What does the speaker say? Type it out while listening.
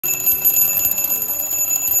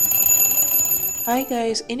Hi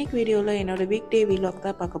guys, இன்னைக்கு வீடியோவில் என்னோட weekday vlog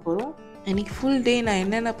தான் பார்க்க போகிறோம். இன்னைக்கு full day நான்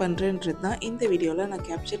என்னென்ன பண்ணுறேன்றது தான் இந்த வீடியோவில் நான்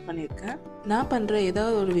கேப்சர் பண்ணியிருக்கேன். நான் பண்ணுற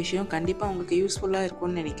ஏதாவது ஒரு விஷயம் கண்டிப்பாக உங்களுக்கு யூஸ்ஃபுல்லாக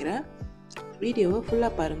இருக்கும்னு நினைக்கிறேன். வீடியோவை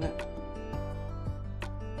ஃபுல்லாக பாருங்கள்.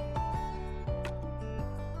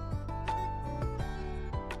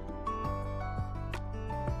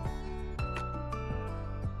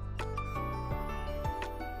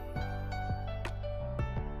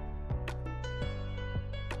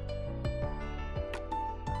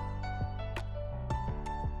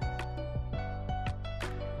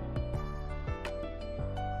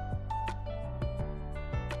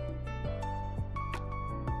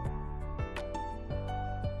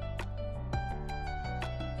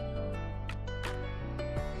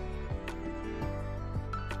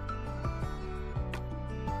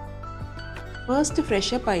 ஃபர்ஸ்ட் ஃப்ரெஷ்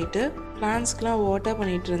அப் ஆகிட்டு பிளான்ஸ்க்கெலாம் வாட்டர்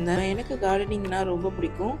பண்ணிகிட்டு இருந்தேன். எனக்கு கார்டனிங்னா ரொம்ப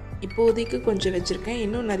பிடிக்கும். இப்போதைக்கு கொஞ்சம் வச்சுருக்கேன்,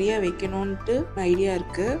 இன்னும் நிறையா வைக்கணுன்ட்டு ஐடியா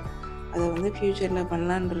இருக்குது. அதை வந்து ஃப்யூச்சரில்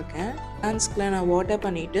பண்ணலான்னு இருக்கேன். பிளான்ஸ்க்கெலாம் நான் வாட்டர்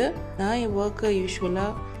பண்ணிவிட்டு நான் என் ஒர்க்கை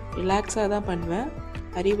யூஸ்வலாக ரிலாக்ஸாக தான் பண்ணுவேன்,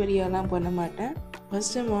 ஹரிபரியாலாம் பண்ண மாட்டேன்.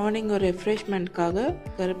 ஃபஸ்ட்டு மார்னிங் ஒரு ரெஃப்ரெஷ்மெண்ட்காக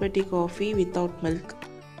கருப்பட்டி காஃபி வித்தவுட் மில்க்.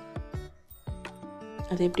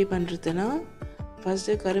 அது எப்படி பண்ணுறதுன்னா,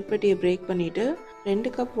 ஃபஸ்ட்டு கருப்பட்டியை பிரேக் பண்ணிவிட்டு 2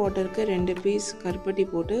 கப் வாட்டருக்கு 2 பீஸ் கருப்பட்டி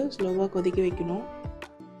போட்டு ஸ்லோவாக கொதிக்க வைக்கணும்.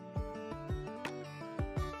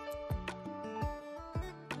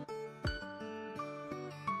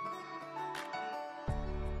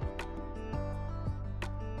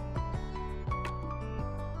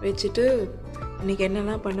 வச்சுட்டு இன்றைக்கி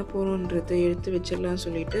என்னெல்லாம் பண்ண போகிறோன்றதை எடுத்து வச்சிடலாம்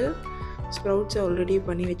சொல்லிவிட்டு ஸ்ப்ரவுட்ஸ் ஆல்ரெடி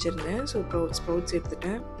பண்ணி வச்சுருந்தேன். ஸோ ஸ்ப்ரவுட்ஸ்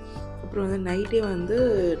எடுத்துட்டேன். அப்புறம் வந்து நைட்டே வந்து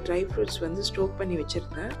ட்ரை ஃப்ரூட்ஸ் வந்து ஸ்டோக் பண்ணி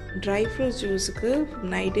வச்சுருந்தேன். ட்ரை ஃப்ரூட்ஸ் ஜூஸுக்கு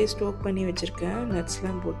நைட்டே ஸ்டோக் பண்ணி வச்சுருக்கேன்.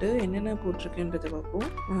 நட்ஸ்லாம் போட்டு என்னென்ன போட்டிருக்கேன்றதை பார்ப்போம்.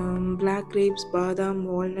 பிளாக் கிரேப்ஸ், பாதாம்,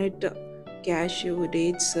 வால்நட், கேஷ்யூ,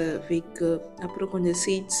 டேட்ஸு, ஃபிக்கு, அப்புறம் கொஞ்சம்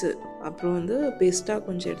சீட்ஸு, அப்புறம் வந்து பெஸ்ட்டா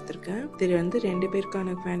கொஞ்சம் எடுத்திருக்கேன். இது வந்து 2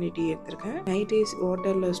 பேருக்கான குவான்டிட்டி எடுத்திருக்கேன். நைட்டே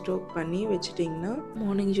வாட்டரில் ஸ்டோக் பண்ணி வச்சுட்டிங்கன்னா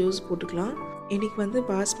மார்னிங் ஜூஸ் போட்டுக்கலாம். இன்றைக்கி வந்து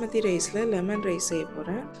பாஸ்மதி ரைஸில் லெமன் ரைஸ் செய்ய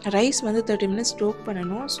போகிறேன். ரைஸ் வந்து 30 மினிட்ஸ் ஸ்டோக்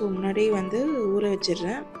பண்ணணும். ஸோ முன்னாடியே வந்து ஊற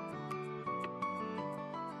வச்சிடுறேன்.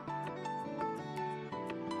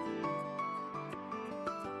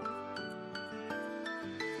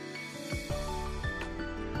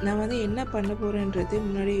 நான் வந்து என்ன பண்ண போகிறேன்றது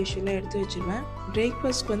முன்னாடி யூஸ்வலாக எடுத்து வச்சுருவேன்.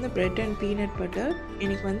 பிரேக்ஃபாஸ்ட்க்கு வந்து பிரெட் அண்ட் பீனட் பட்டர்.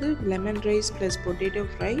 எனக்கு வந்து lemon rice plus potato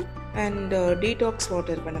fry and detox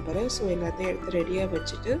water பண்ண போகிறேன். ஸோ எல்லாத்தையும் எடுத்து ரெடியாக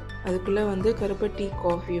வச்சுட்டு அதுக்குள்ளே வந்து கருப்பட்டி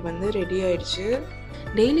காஃபி வந்து ரெடி ஆகிடுச்சு.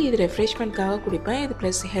 டெய்லி இது ரெஃப்ரெஷ்மெண்ட்காக குடிப்பேன். இது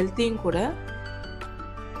ப்ளஸ் ஹெல்த்தியும் கூட.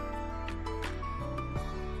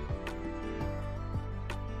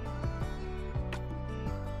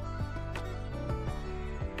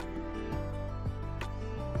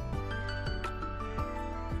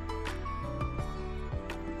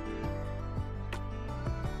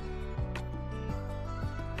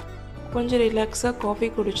 கொஞ்சம் ரிலாக்ஸாக காஃபி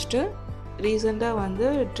குடிச்சிட்டு ரீசெண்டாக வந்து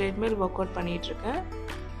ட்ரெட்மில் ஒர்க் அவுட் பண்ணிகிட்ருக்கேன்.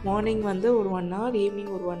 மார்னிங் வந்து ஒரு 1 hour,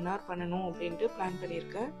 ஈவினிங் ஒரு 1 hour பண்ணணும் அப்படின்ட்டு பிளான்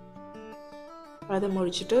பண்ணியிருக்கேன். அதை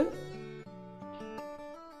முடிச்சுட்டு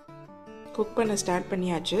குக் பண்ண ஸ்டார்ட்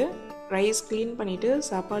பண்ணியாச்சு. ரைஸ் க்ளீன் பண்ணிவிட்டு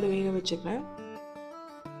சாப்பாடு வேக வச்சுப்பேன்.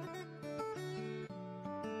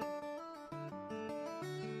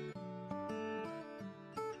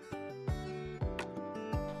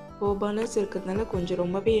 பர்னர்ஸ் இருக்கிறதுனால கொஞ்சம்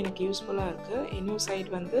ரொம்பவே எனக்கு யூஸ்ஃபுல்லாக இருக்குது. இன்னொரு சைடு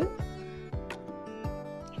வந்து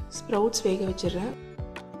ஸ்ப்ரவுட்ஸ் வேக வச்சிடுறேன்.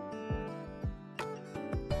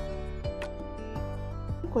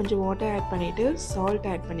 கொஞ்சம் வாட்டர் ஆட் பண்ணிவிட்டு சால்ட்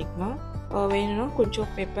ஆட் பண்ணிக்கலாம். வேணும்னா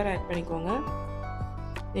கொஞ்சம் பெப்பர் ஆட் பண்ணிக்கோங்க.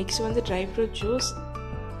 நெக்ஸ்ட் வந்து ட்ரை ஃப்ரூட் ஜூஸ்.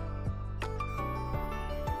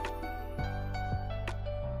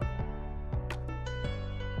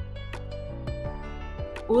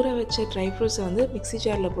 ஊற வச்ச ட்ரை ஃப்ரூட்ஸை வந்து மிக்ஸி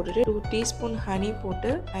ஜாரில் போட்டுட்டு 2 டீஸ்பூன் ஹனி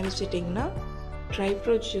போட்டு அரைச்சிட்டிங்கன்னா ட்ரை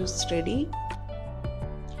ஃப்ரூட் ஜூஸ் ரெடி.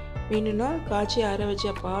 வேணும்னா காய்ச்சி ஆற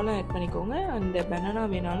வச்ச பாலை ஆட் பண்ணிக்கோங்க. அந்த பனானா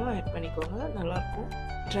வேணாலும் ஆட் பண்ணிக்கோங்க, நல்லாயிருக்கும்.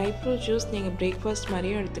 ட்ரை ஃப்ரூட் ஜூஸ் நீங்கள் பிரேக்ஃபாஸ்ட்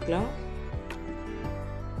மாதிரியும் எடுத்துக்கலாம்.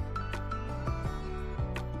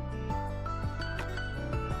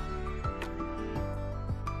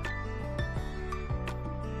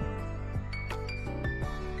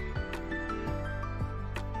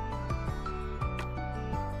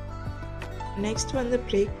 நெக்ஸ்ட் வந்து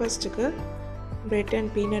பிரேக்ஃபாஸ்ட்டுக்கு bread and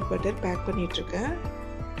peanut butter back பண்ணிகிட்ருக்கேன்.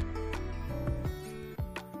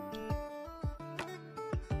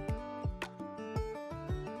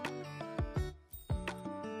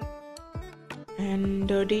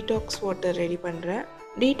 அண்ட் டீடாக்ஸ் வாட்டர் ரெடி பண்ணுறேன்.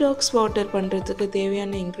 டீடாக்ஸ் வாட்டர் பண்ணுறதுக்கு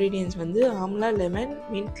தேவையான இன்க்ரீடியன்ட்ஸ் வந்து amla, lemon,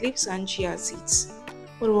 mint leaves and chia seeds.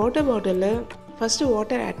 ஒரு வாட்டர் பாட்டிலில் ஃபஸ்ட்டு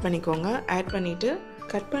வாட்டர் ஆட் பண்ணிக்கோங்க. ஆட் பண்ணிவிட்டு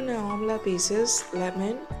கட் பண்ண amla pieces,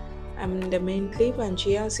 lemon and mint leaf and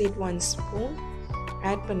chia seed 1 spoon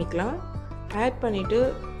add பண்ணிக்கலாம். ஆட் பண்ணிவிட்டு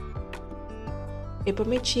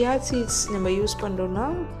எப்போவுமே சியா சீட்ஸ் நம்ம யூஸ் பண்ணுறோன்னா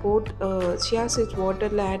சியா சீட்ஸ்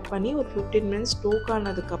வாட்டரில் ஆட் பண்ணி ஒரு 15 மினிட்ஸ் ஸ்டோக்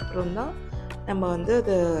ஆனதுக்கப்புறம் தான் நம்ம வந்து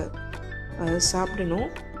அதை சாப்பிடணும்.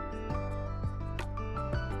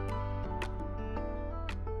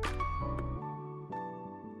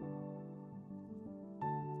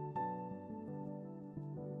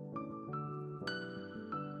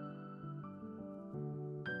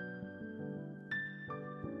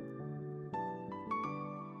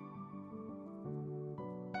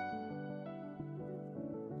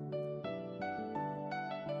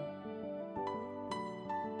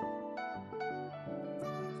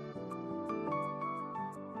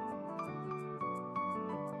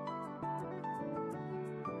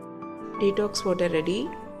 Detox water ready.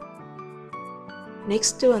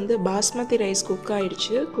 நெக்ஸ்ட்டு வந்து பாஸ்மதி ரைஸ் குக்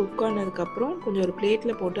ஆகிடுச்சு. குக் ஆனதுக்கப்புறம் கொஞ்சம் ஒரு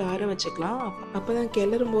பிளேட்டில் போட்டு ஆற வச்சுக்கலாம். அப்போ தான்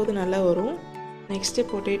கிளறும் போது நல்லா வரும். நெக்ஸ்ட்டு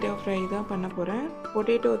பொட்டேட்டோ ஃப்ரை தான் பண்ண போகிறேன்.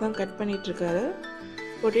 பொட்டேட்டோ தான் கட் பண்ணிகிட்ருக்காரு.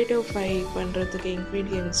 பொட்டேட்டோ ஃப்ரை பண்ணுறதுக்கு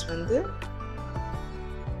இன்க்ரீடியன்ட்ஸ் வந்து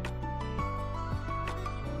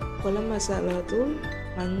குழம்பு மசாலா தூள்,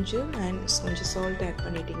 மஞ்சள் அண்ட் கொஞ்சம் சால்ட் ஆட்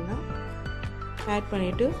பண்ணிட்டிங்கன்னா ஆட்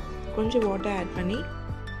பண்ணிவிட்டு கொஞ்சம் வாட்டர் ஆட் பண்ணி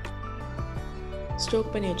ஸ்டோக்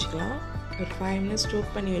பண்ணி வச்சுக்கலாம். ஒரு 5 மினிட்ஸ்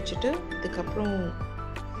ஸ்டோக் பண்ணி வச்சுட்டு அதுக்கப்புறம்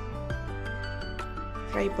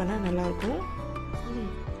ஃப்ரை பண்ணால் நல்லாயிருக்கும்.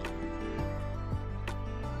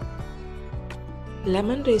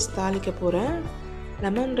 லெமன் ரைஸ் தாளிக்க போகிறேன்.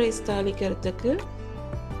 லெமன் ரைஸ் தாளிக்கிறதுக்கு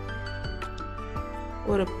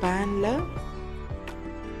ஒரு பேனில்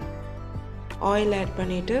ஆயில் ஆட்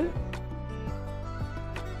பண்ணிவிட்டு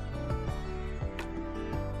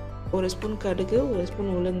ஒரு ஸ்பூன் கடுகு, ஒரு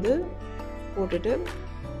ஸ்பூன் உளுந்து போட்டுட்டு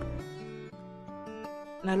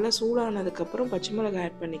நல்லா சூடானதுக்கப்புறம் பச்சை மிளகாய்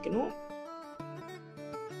ஆட் பண்ணிக்கணும்.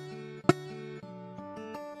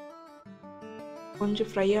 கொஞ்சம்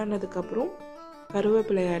ஃப்ரை ஆனதுக்கப்புறம்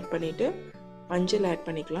கருவேப்பிலை ஆட் பண்ணிவிட்டு மஞ்சள் ஆட்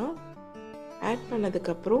பண்ணிக்கலாம். ஆட்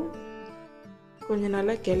பண்ணதுக்கப்புறம் கொஞ்சம்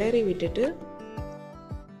நல்லா கிளறி விட்டுட்டு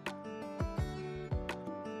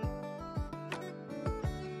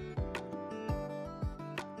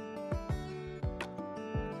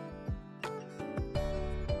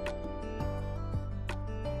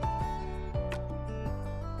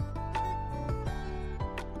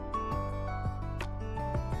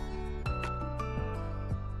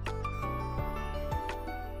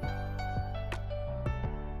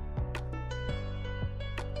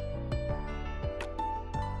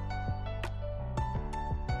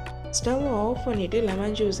ஸ்டவ் ஆஃப் பண்ணிவிட்டு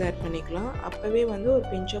லெமன் ஜூஸ் ஆட் பண்ணிக்கலாம். அப்போவே வந்து ஒரு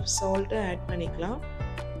பிஞ்ச் ஆஃப் சால்ட்டு ஆட் பண்ணிக்கலாம்.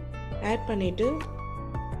 ஆட் பண்ணிவிட்டு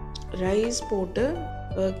ரைஸ் போட்டு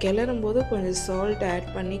கிளறும் போது கொஞ்சம் சால்ட்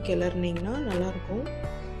ஆட் பண்ணி கிளறினீங்கன்னா நல்லாயிருக்கும்.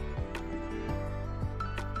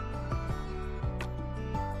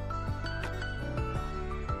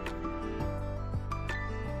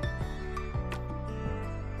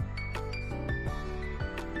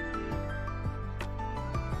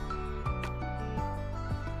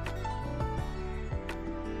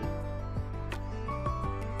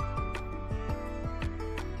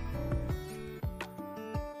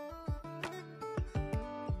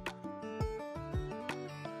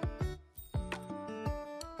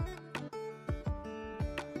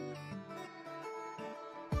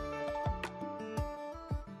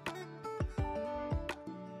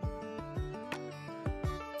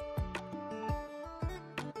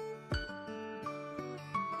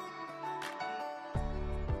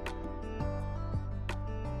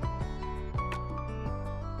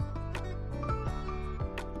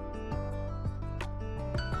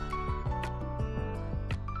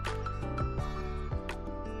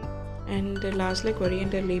 And lastly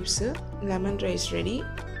coriander leaves, lemon rice ready.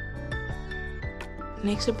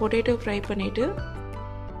 Next potato fry பண்ணிட்டு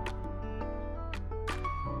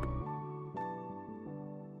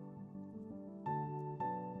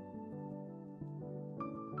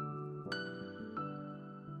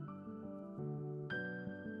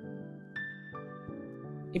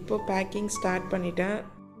இப்போ பேக்கிங் ஸ்டார்ட் பண்ணிட்டேன்.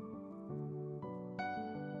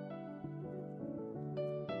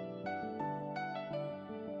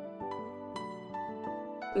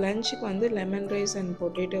 லஞ்சுக்கு வந்து lemon rice and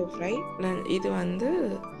potato fry. இது வந்து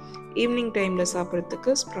ஈவினிங் டைமில்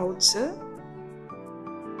சாப்பிட்றதுக்கு ஸ்ப்ரவுட்ஸு.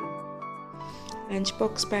 லஞ்ச்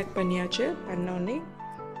பாக்ஸ் பேக் பண்ணியாச்சு. பண்ணோடனே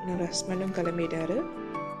என்னோடய ஹஸ்பண்டும் கிளம்பிட்டாரு.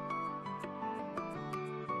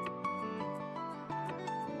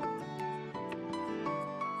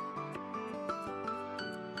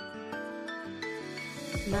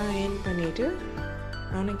 நான் ஏர்ன் பண்ணிவிட்டு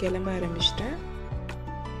நானும் கிளம்ப ஆரம்பிச்சிட்டேன்.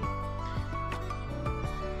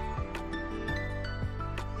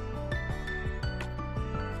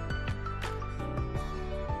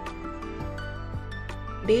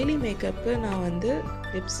 டெய்லி மேக்கப்புக்கு நான் வந்து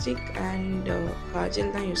லிப்ஸ்டிக் அண்ட்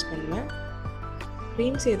காஜல் தான் யூஸ் பண்ணுவேன்.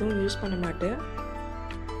 க்ரீம்ஸ் எதுவும் யூஸ் பண்ண மாட்டேன்.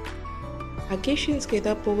 அக்கேஷன்ஸ்க்கு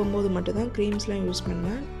ஏதாவது போகும்போது மட்டும்தான் க்ரீம்ஸ்லாம் யூஸ்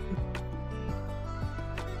பண்ணுவேன்.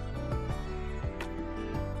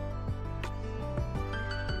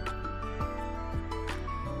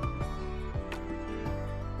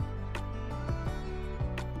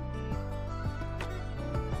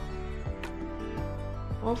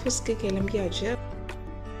 ஆஃபீஸ்க்கு கிளம்பியாச்சு.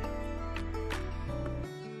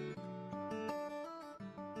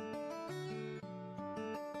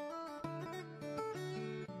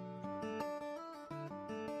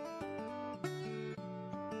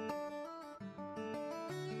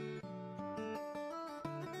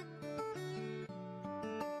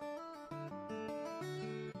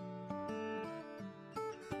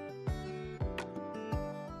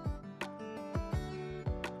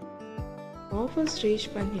 ஆஃபீஸ் ரீச்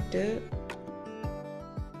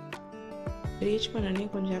பண்ணனே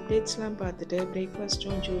கொஞ்சம் அப்டேட்ஸ்லாம் பார்த்துட்டு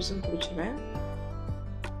பிரேக்ஃபாஸ்ட்டும் ஜூஸும் குடிச்சுவேன்.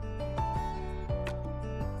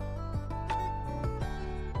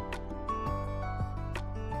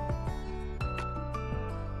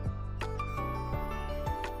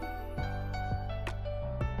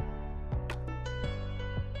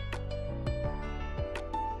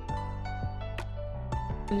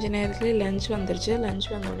 கொஞ்ச நேரத்துலேயே லஞ்ச் வந்துருச்சு. லஞ்ச்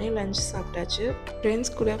வந்தோடனே லஞ்ச் சாப்பிட்டாச்சு.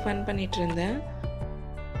 ஃப்ரெண்ட்ஸ் கூட ஃபன் பண்ணிகிட்டு இருந்தேன்.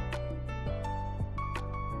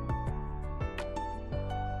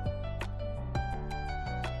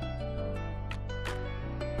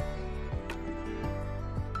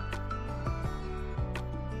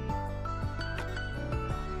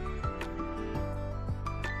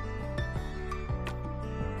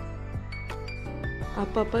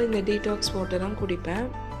 அப்பப்போ இந்த டீடாக்ஸ் வாட்டரும் குடிப்பேன்.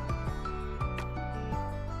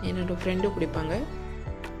 என்னோடய ஃப்ரெண்டும் குடிப்பாங்க.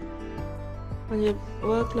 கொஞ்சம்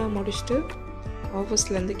ஒர்க்லாம் முடிச்சுட்டு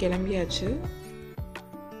ஆஃபீஸ்லேருந்து கிளம்பியாச்சு.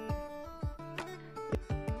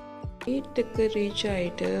 வீட்டுக்கு ரீச்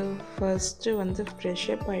ஆகிட்டு ஃபஸ்ட்டு வந்து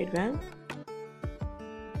ஃப்ரெஷ்அப் ஆகிடுவேன்.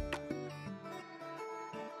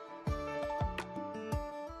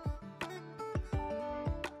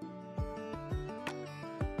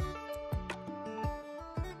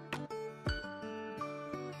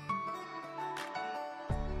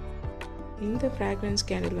 இந்த ஃப்ராக்ரன்ஸ்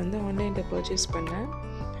கேண்டில் வந்து ஆன்லைனில் பர்ச்சேஸ் பண்ணேன்.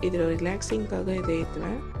 இதில் ரிலாக்ஸிங்காக இதை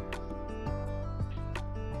ஏற்றுவேன்.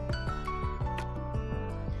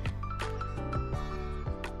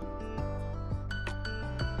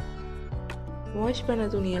 வாஷ் பண்ண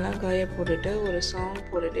துணியெல்லாம் காய போட்டுட்டு ஒரு சாங்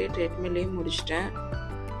போட்டுட்டு ட்ரெட்மில்லையும் முடிச்சிட்டேன்.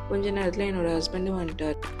 கொஞ்ச நேரத்தில் என்னோடய ஹஸ்பண்டும்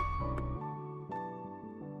வந்துட்டார்.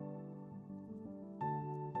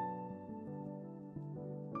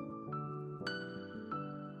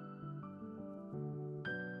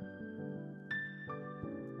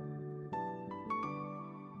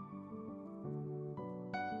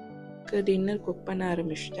 டின்னர் குக் பண்ண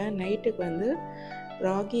ஆரம்பிச்சிட்டேன். நைட்டுக்கு வந்து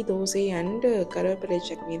ராகி தோசை அண்டு கருவேப்பிலை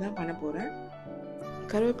சட்னி தான் பண்ண போகிறேன்.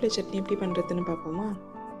 கருவேப்பிலை சட்னி எப்படி பண்ணுறதுன்னு பார்ப்போமா?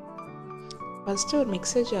 ஃபஸ்ட்டு ஒரு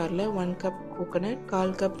மிக்சர் ஜாரில் 1 கப் கோகோனட்,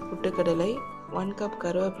 1/4 கப் பொட்டுக்கடலை, 1 கப்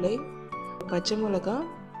கருவேப்பிலை, பச்சை மிளகா,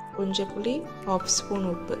 கொஞ்சம் புளி, 1/2 ஸ்பூன்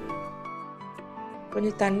உப்பு,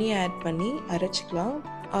 கொஞ்சம் தண்ணியை ஆட் பண்ணி அரைச்சிக்கலாம்.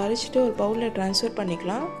 அரைச்சிட்டு ஒரு பவுலில் ட்ரான்ஸ்ஃபர்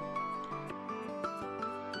பண்ணிக்கலாம்.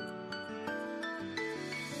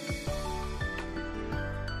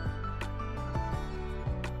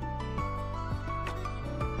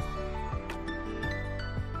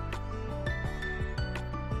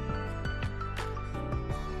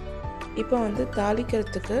 இப்போ வந்து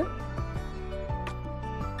தாளிக்கிறதுக்கு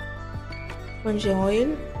கொஞ்சம்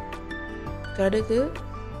ஆயில், கடுகு,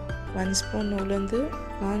 1 ஸ்பூன் உளுந்து,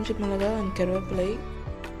 காஞ்ச மிளகாய் அண்ட் கருவேப்பிலை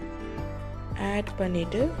ஆட்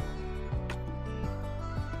பண்ணிவிட்டு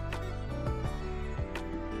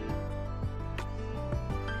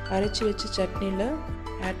அரைச்சி வச்ச சட்னியில்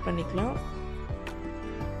ஆட் பண்ணிக்கலாம்.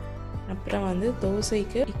 அப்புறம் வந்து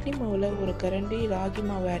தோசைக்கு இட்லி மாவில் ஒரு கரண்டி ராகி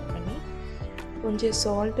மாவு ஆட் பண்ணி கொஞ்சம்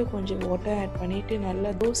சால்ட்டு, கொஞ்சம் வாட்டர் ஆட் பண்ணிவிட்டு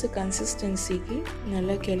நல்லா தோசை கன்சிஸ்டன்சிக்கு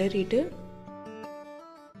நல்லா கிளறிட்டு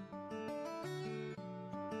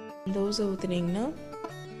தோசை ஊற்றுனீங்கன்னா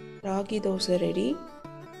ராகி தோசை ரெடி.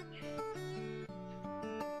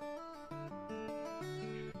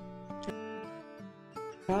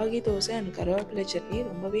 ராகி தோசை அண்ட் கருவேப்பிலை சட்னி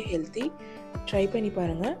ரொம்பவே ஹெல்த்தி. ட்ரை பண்ணி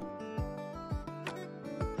பாருங்கள்.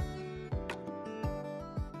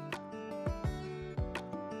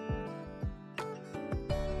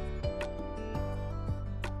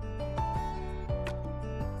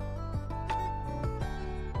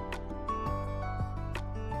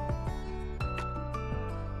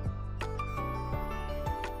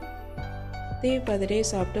 தேவைப்பதே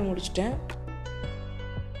சாப்பிட்டு முடிச்சிட்டேன்.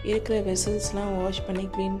 இருக்கிற வெசல்ஸ்லாம் வாஷ் பண்ணி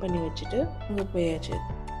க்ளீன் பண்ணி வச்சுட்டு அங்கே போயாச்சு.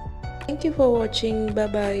 தேங்க்யூ ஃபார் வாட்சிங். Bye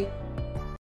bye.